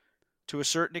to a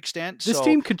certain extent. This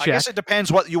team could check. I guess it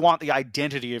depends what you want the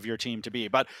identity of your team to be.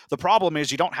 But the problem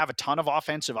is you don't have a ton of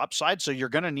offensive upside, so you're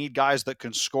going to need guys that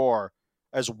can score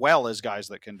as well as guys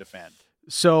that can defend.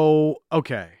 So,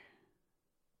 okay.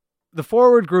 The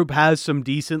forward group has some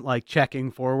decent,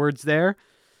 checking forwards there,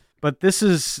 but this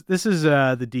is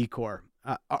the D core.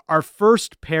 Our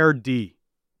first pair D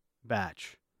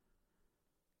batch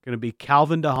going to be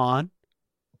Calvin DeHaan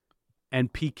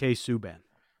and PK Subban.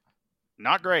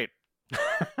 Not great.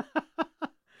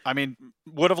 I mean,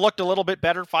 would have looked a little bit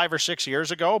better 5 or 6 years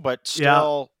ago, but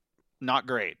still not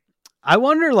great. I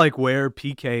wonder where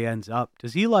PK ends up.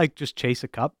 Does he just chase a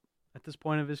cup at this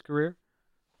point of his career?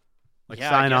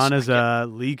 Sign on as a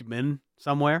league min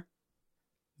somewhere?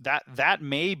 That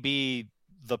may be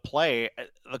the play.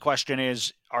 The question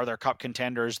is, are there cup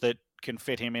contenders that can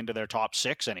fit him into their top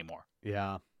 6 anymore?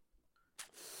 Yeah.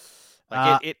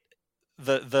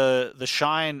 The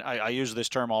shine, I use this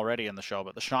term already in the show,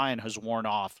 but the shine has worn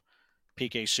off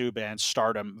PK Subban's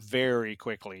stardom very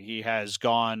quickly. He has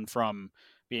gone from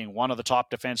being one of the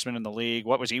top defensemen in the league.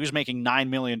 He was making $9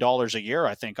 million a year,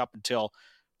 I think, up until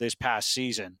this past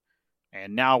season.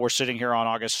 And now we're sitting here on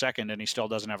August 2nd and he still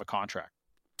doesn't have a contract.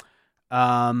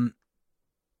 The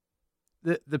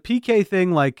PK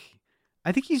thing, I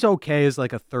think he's okay as a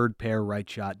third pair right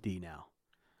shot D now.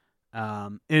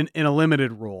 In a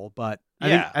limited role, but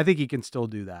I think he can still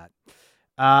do that.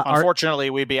 Unfortunately,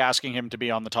 we'd be asking him to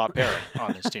be on the top pair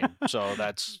on this team, so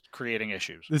that's creating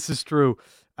issues. This is true.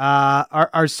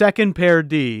 Our second pair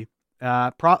D,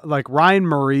 Ryan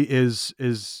Murray is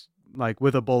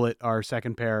with a bullet. Our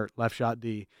second pair left shot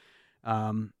D.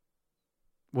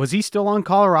 Was he still on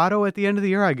Colorado at the end of the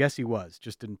year? I guess he was.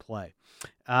 Just didn't play.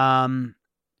 And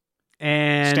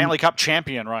Stanley Cup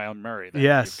champion Ryan Murray.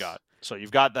 Yes. You've got. So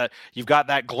you've got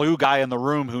that glue guy in the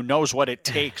room who knows what it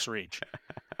takes, Reach.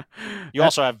 You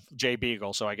also have Jay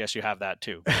Beagle, so I guess you have that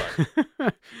too.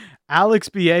 Alex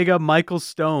Biega, Michael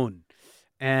Stone,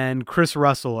 and Chris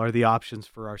Russell are the options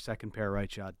for our second pair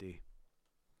right shot D.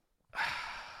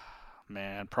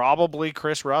 Man, probably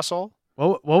Chris Russell.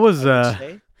 What was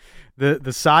the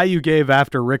sigh you gave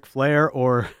after Ric Flair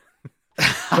or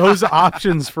those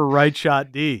options for right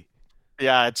shot D?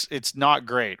 Yeah, it's not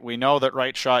great. We know that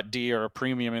right shot D are a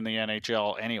premium in the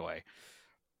NHL anyway.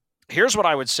 Here's what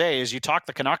I would say is you talk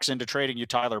the Canucks into trading you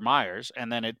Tyler Myers,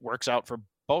 and then it works out for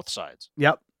both sides.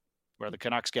 Yep. Where the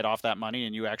Canucks get off that money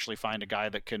and you actually find a guy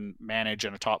that can manage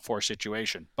in a top 4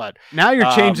 situation. But now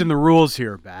you're changing the rules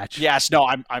here, Batch. Yes, no,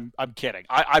 I'm kidding.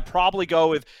 I probably go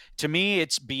with, to me,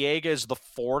 it's Biega is the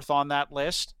 4th on that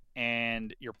list,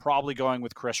 and you're probably going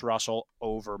with Chris Russell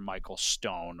over Michael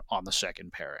Stone on the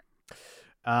second pairing.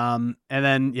 And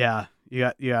then you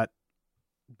got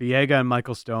Biega and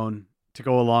Michael Stone to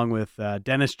go along with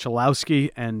Dennis Cholowski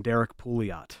and Derek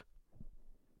Pouliot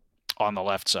on the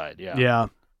left side. Yeah.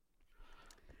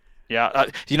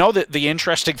 The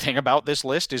interesting thing about this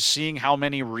list is seeing how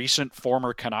many recent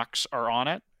former Canucks are on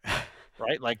it.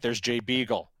 Right, there's Jay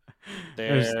Beagle,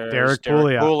 there's Derek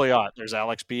Pouliot, there's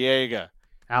Alex Biega,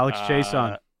 Alex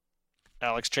Chason,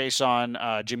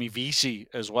 Jimmy Vesey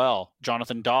as well,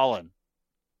 Jonathan Dahlin.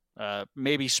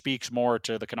 Maybe speaks more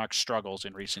to the Canucks' struggles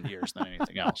in recent years than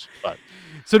anything else. But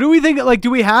so, do we think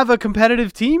do we have a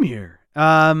competitive team here?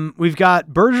 We've got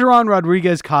Bergeron,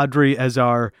 Rodriguez, Kadri as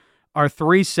our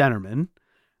 3 centermen.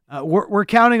 We're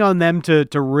counting on them to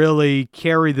really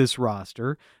carry this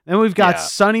roster. Then we've got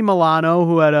Sonny Milano,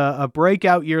 who had a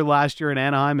breakout year last year in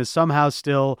Anaheim, is somehow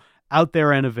still out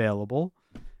there and available.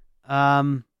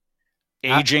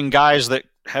 Aging guys that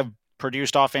have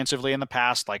produced offensively in the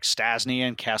past, like Stasny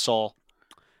and Kessel.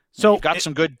 So you've got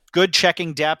some good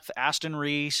checking depth. Aston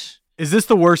Reese. Is this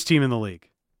the worst team in the league?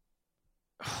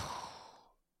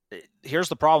 Here's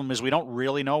the problem: is we don't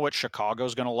really know what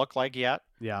Chicago's going to look like yet.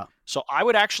 Yeah. So I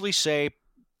would actually say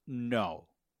no.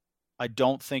 I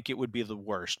don't think it would be the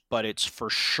worst, but it's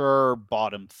for sure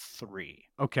bottom 3.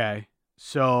 Okay.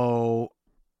 So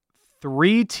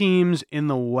 3 teams in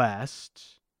the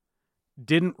West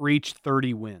didn't reach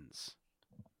 30 wins.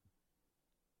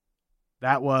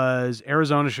 That was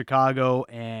Arizona, Chicago,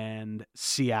 and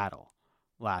Seattle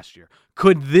last year.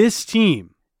 Could this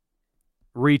team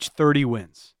reach 30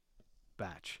 wins?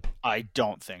 Batch. I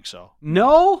don't think so.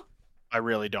 No? I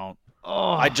really don't.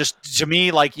 Oh. To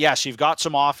me, like, yes, you've got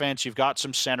some offense, you've got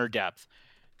some center depth,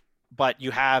 but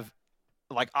you have,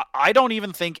 like, I don't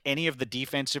even think any of the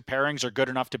defensive pairings are good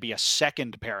enough to be a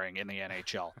second pairing in the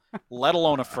NHL, let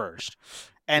alone a first.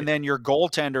 And then your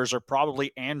goaltenders are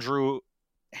probably Andrew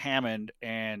Hammond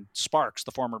and Sparks,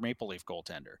 the former Maple Leaf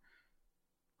goaltender,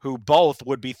 who both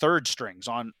would be third strings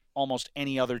on almost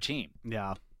any other team.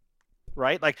 Yeah.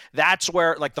 Right? Like, that's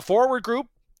where, like, the forward group,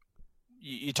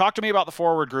 you talk to me about the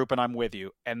forward group and I'm with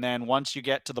you. And then once you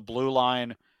get to the blue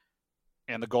line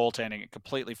and the goaltending, it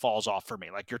completely falls off for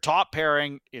me. Like, your top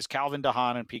pairing is Calvin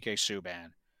DeHaan and PK Subban,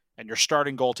 and your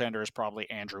starting goaltender is probably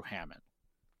Andrew Hammond.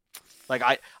 Like,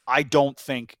 I don't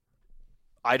think,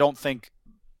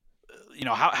 you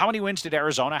know, how many wins did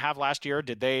Arizona have last year?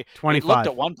 Did they? 25. It looked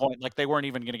at one point like they weren't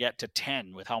even going to get to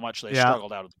 10 with how much they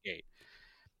struggled out of the gate.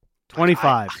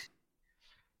 25.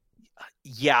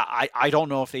 I don't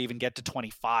know if they even get to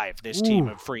 25, this team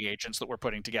of free agents that we're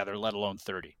putting together, let alone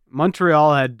 30.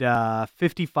 Montreal had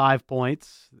 55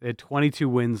 points. They had 22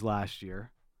 wins last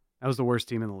year. That was the worst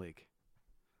team in the league.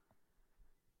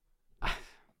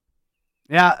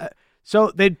 Yeah, so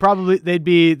they'd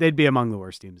be among the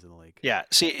worst teams in the league. Yeah,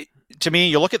 see, to me,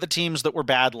 you look at the teams that were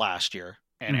bad last year,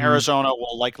 and Arizona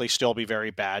will likely still be very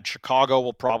bad. Chicago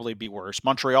will probably be worse.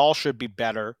 Montreal should be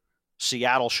better.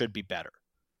 Seattle should be better.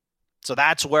 So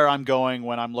that's where I'm going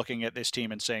when I'm looking at this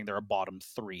team and saying they're a bottom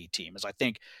 3 team. Is I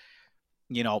think,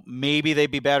 you know, maybe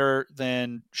they'd be better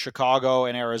than Chicago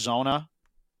and Arizona,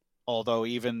 although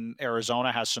even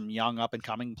Arizona has some young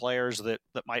up-and-coming players that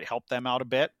might help them out a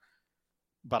bit.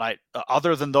 But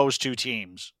other than those two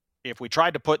teams, if we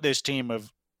tried to put this team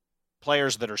of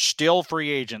players that are still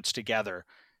free agents together,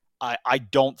 I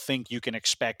don't think you can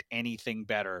expect anything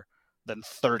better than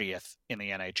 30th in the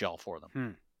NHL for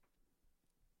them.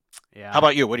 Yeah. How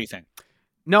about you? What do you think?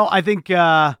 No, I think, you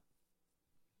know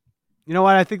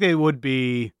what? I think they would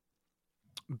be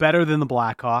better than the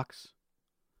Blackhawks,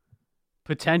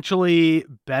 potentially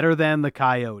better than the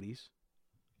Coyotes,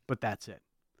 but that's it.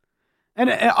 And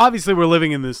obviously we're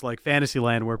living in this like fantasy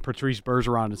land where Patrice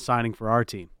Bergeron is signing for our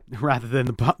team rather than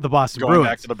the Boston Bruins. Going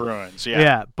back to the Bruins, yeah.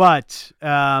 Yeah, but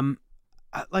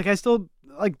like I still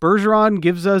like Bergeron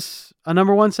gives us a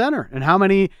number 1 center. And how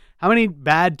many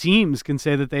bad teams can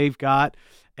say that they've got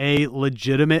a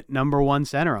legitimate number 1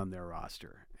 center on their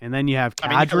roster? And then you have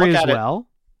Kadri as well.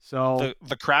 So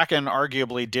the Kraken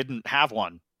arguably didn't have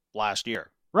one last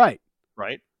year. Right.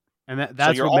 And that's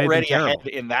so you're what made already them ahead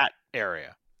in that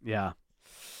area. Yeah.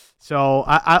 So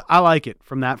I like it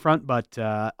from that front, but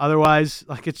otherwise,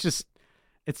 like it's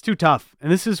too tough.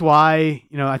 And this is why,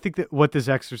 you know, I think that what this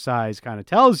exercise kind of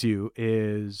tells you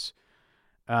is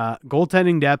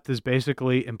goaltending depth is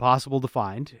basically impossible to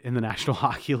find in the National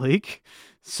Hockey League.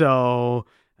 So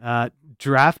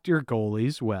draft your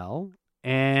goalies well,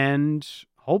 and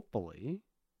hopefully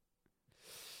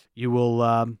you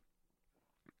will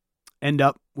end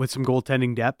up with some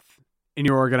goaltending depth in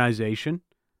your organization,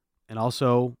 and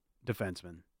also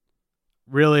defensemen.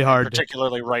 Really hard.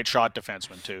 Particularly right shot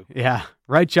defensemen too. Yeah.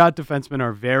 Right shot defensemen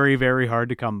are very, very hard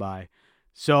to come by.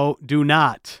 So do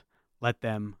not let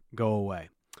them go away.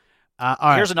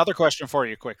 Here's another question for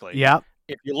you quickly. Yeah.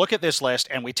 If you look at this list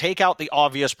and we take out the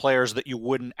obvious players that you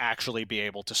wouldn't actually be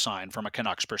able to sign from a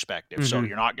Canucks perspective, so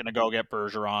you're not going to go get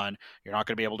Bergeron, you're not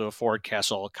going to be able to afford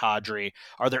Kessel, Kadri.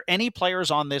 Are there any players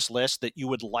on this list that you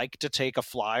would like to take a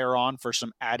flyer on for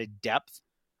some added depth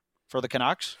for the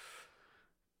Canucks?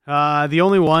 The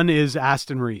only one is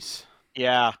Aston Reese.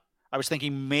 Yeah. I was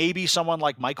thinking maybe someone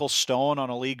like Michael Stone on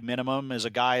a league minimum is a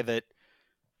guy that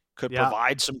could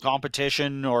provide some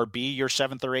competition or be your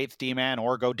 7th or 8th D-man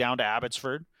or go down to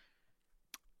Abbotsford.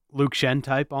 Luke Shen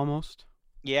type almost.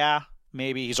 Yeah,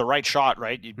 maybe. He's a right shot,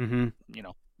 right? You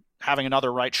know, having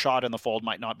another right shot in the fold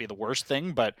might not be the worst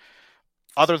thing, but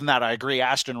other than that, I agree.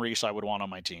 Aston Reese I would want on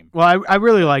my team. Well, I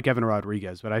really like Evan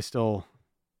Rodriguez, but I still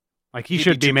like he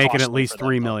should be making at least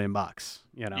 $3 million,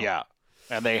 you know. Yeah.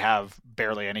 And they have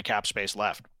barely any cap space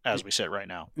left as we sit right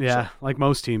now. Yeah, so. Like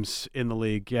most teams in the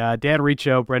league. Dan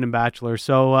Riccio, Brendan Batchelor.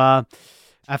 So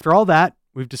after all that,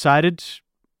 we've decided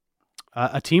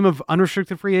a team of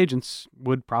unrestricted free agents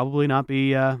would probably not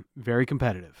be very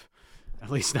competitive, at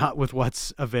least not with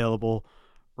what's available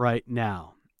right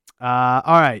now.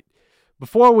 All right.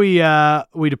 Before we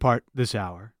depart this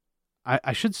hour,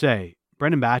 I should say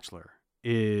Brendan Batchelor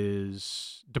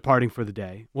is departing for the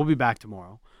day. We'll be back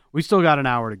tomorrow. We still got an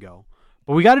hour to go,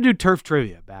 but we got to do turf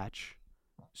trivia, Batch.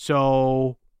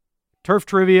 So turf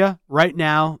trivia right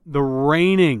now, the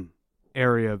reigning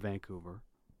area of Vancouver,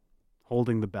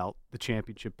 holding the belt, the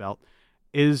championship belt,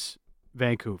 is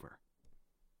Vancouver.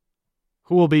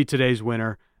 Who will be today's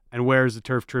winner, and where is the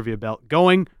Turf Trivia belt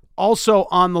going? Also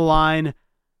on the line,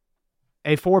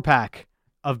 a 4-pack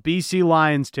of BC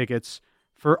Lions tickets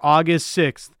for August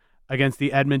 6th against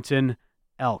the Edmonton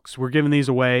Elks. We're giving these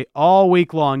away all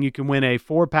week long. You can win a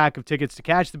 4-pack of tickets to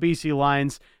catch the BC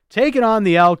Lions taking on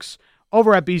the Elks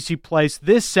over at BC Place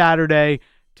this Saturday.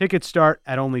 Tickets start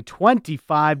at only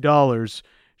 $25.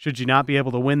 Should you not be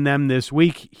able to win them this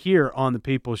week here on the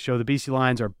People's Show, the BC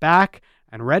Lions are back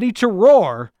and ready to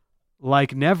roar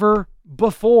like never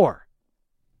before.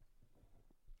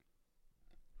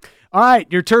 All right,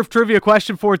 your Turf Trivia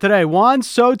question for today. Juan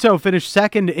Soto finished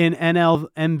second in NL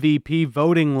MVP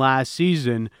voting last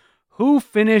season. Who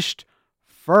finished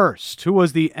first? Who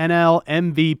was the NL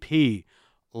MVP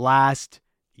last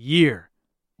year?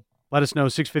 Let us know,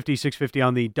 650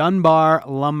 on the Dunbar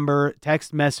Lumber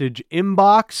text message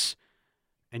inbox.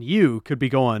 And you could be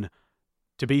going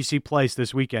to BC Place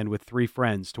this weekend with 3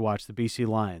 friends to watch the BC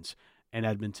Lions and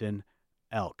Edmonton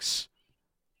Elks.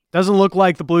 Doesn't look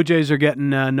like the Blue Jays are getting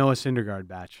Noah Syndergaard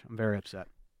back. I'm very upset.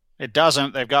 It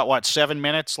doesn't. They've got, 7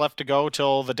 minutes left to go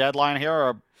till the deadline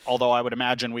here, although I would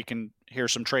imagine we can hear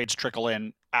some trades trickle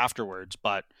in afterwards.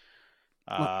 But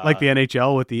like the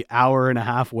NHL with the hour and a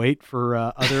half wait for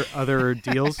other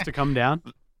deals to come down.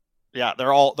 Yeah,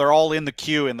 they're all in the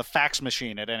queue in the fax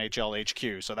machine at NHL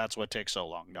HQ, so that's what takes so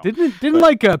long. No.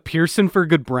 Didn't Pearson for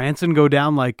Goodbranson go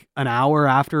down like an hour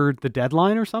after the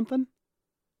deadline or something?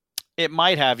 It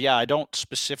might have, yeah. I don't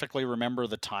specifically remember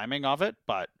the timing of it,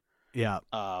 but yeah.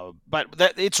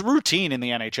 It's routine in the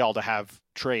NHL to have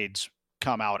trades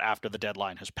come out after the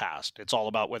deadline has passed. It's all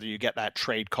about whether you get that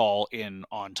trade call in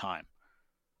on time.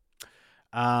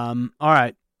 All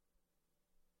right.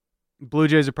 Blue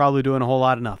Jays are probably doing a whole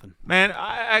lot of nothing. Man,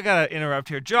 I gotta interrupt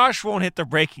here. Josh won't hit the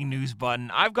breaking news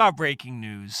button. I've got breaking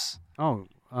news. Oh,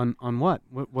 on what?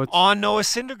 What's on Noah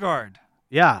Syndergaard?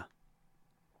 Yeah.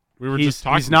 We were just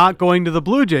talking. He's not going to the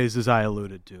Blue Jays, as I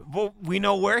alluded to. Well, we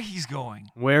know where he's going.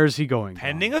 Where is he going?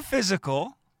 Pending a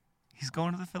physical, he's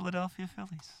going to the Philadelphia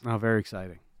Phillies. Oh, very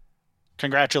exciting.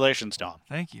 Congratulations, Don.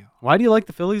 Thank you. Why do you like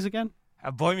the Phillies again?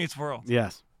 Boy Meets World.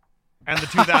 Yes. And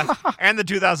the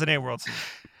 2008 World Series.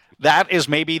 That is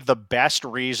maybe the best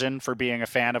reason for being a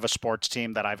fan of a sports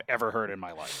team that I've ever heard in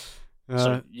my life.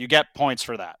 So you get points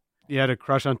for that. You had a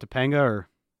crush on Topanga, or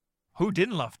who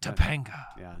didn't love Topanga?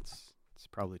 Yeah, it's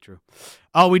probably true.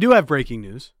 Oh, we do have breaking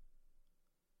news.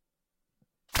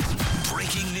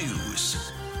 Breaking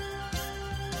news.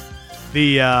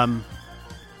 The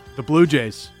Blue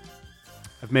Jays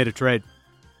have made a trade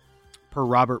per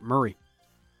Robert Murray.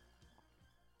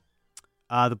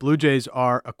 The Blue Jays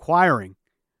are acquiring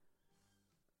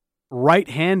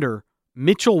right-hander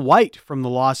Mitchell White from the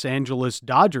Los Angeles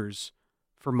Dodgers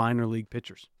for minor league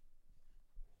pitchers.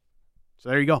 So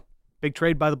there you go. Big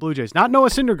trade by the Blue Jays. Not Noah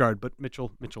Syndergaard, but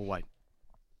Mitchell White.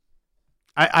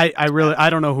 I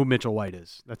don't know who Mitchell White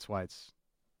is. That's why it's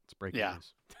breaking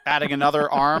news. Adding another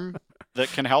arm that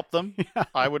can help them,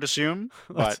 I would assume.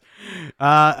 But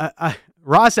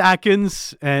Ross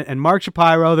Atkins and Mark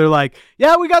Shapiro, they're like,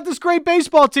 yeah, we got this great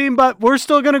baseball team, but we're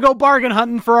still going to go bargain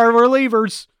hunting for our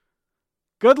relievers.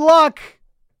 Good luck.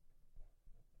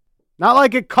 Not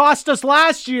like it cost us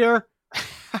last year.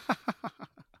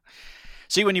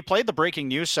 See, when you played the breaking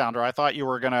news sounder, I thought you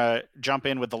were going to jump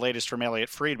in with the latest from Elliot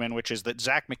Friedman, which is that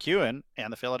Zach McEwen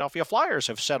and the Philadelphia Flyers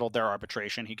have settled their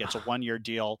arbitration. He gets a 1-year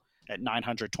deal at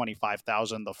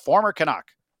 $925,000. The former Canuck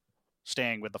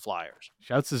staying with the Flyers.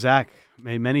 Shouts to Zach.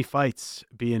 May many fights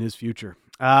be in his future.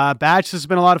 Batch, this has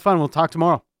been a lot of fun. We'll talk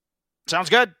tomorrow. Sounds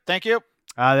good. Thank you.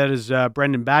 That is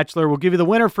Brendan Batchelor. We'll give you the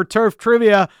winner for Turf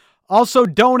Trivia. Also,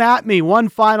 Don't At Me, one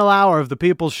final hour of the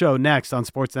People's Show next on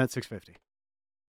Sportsnet 650.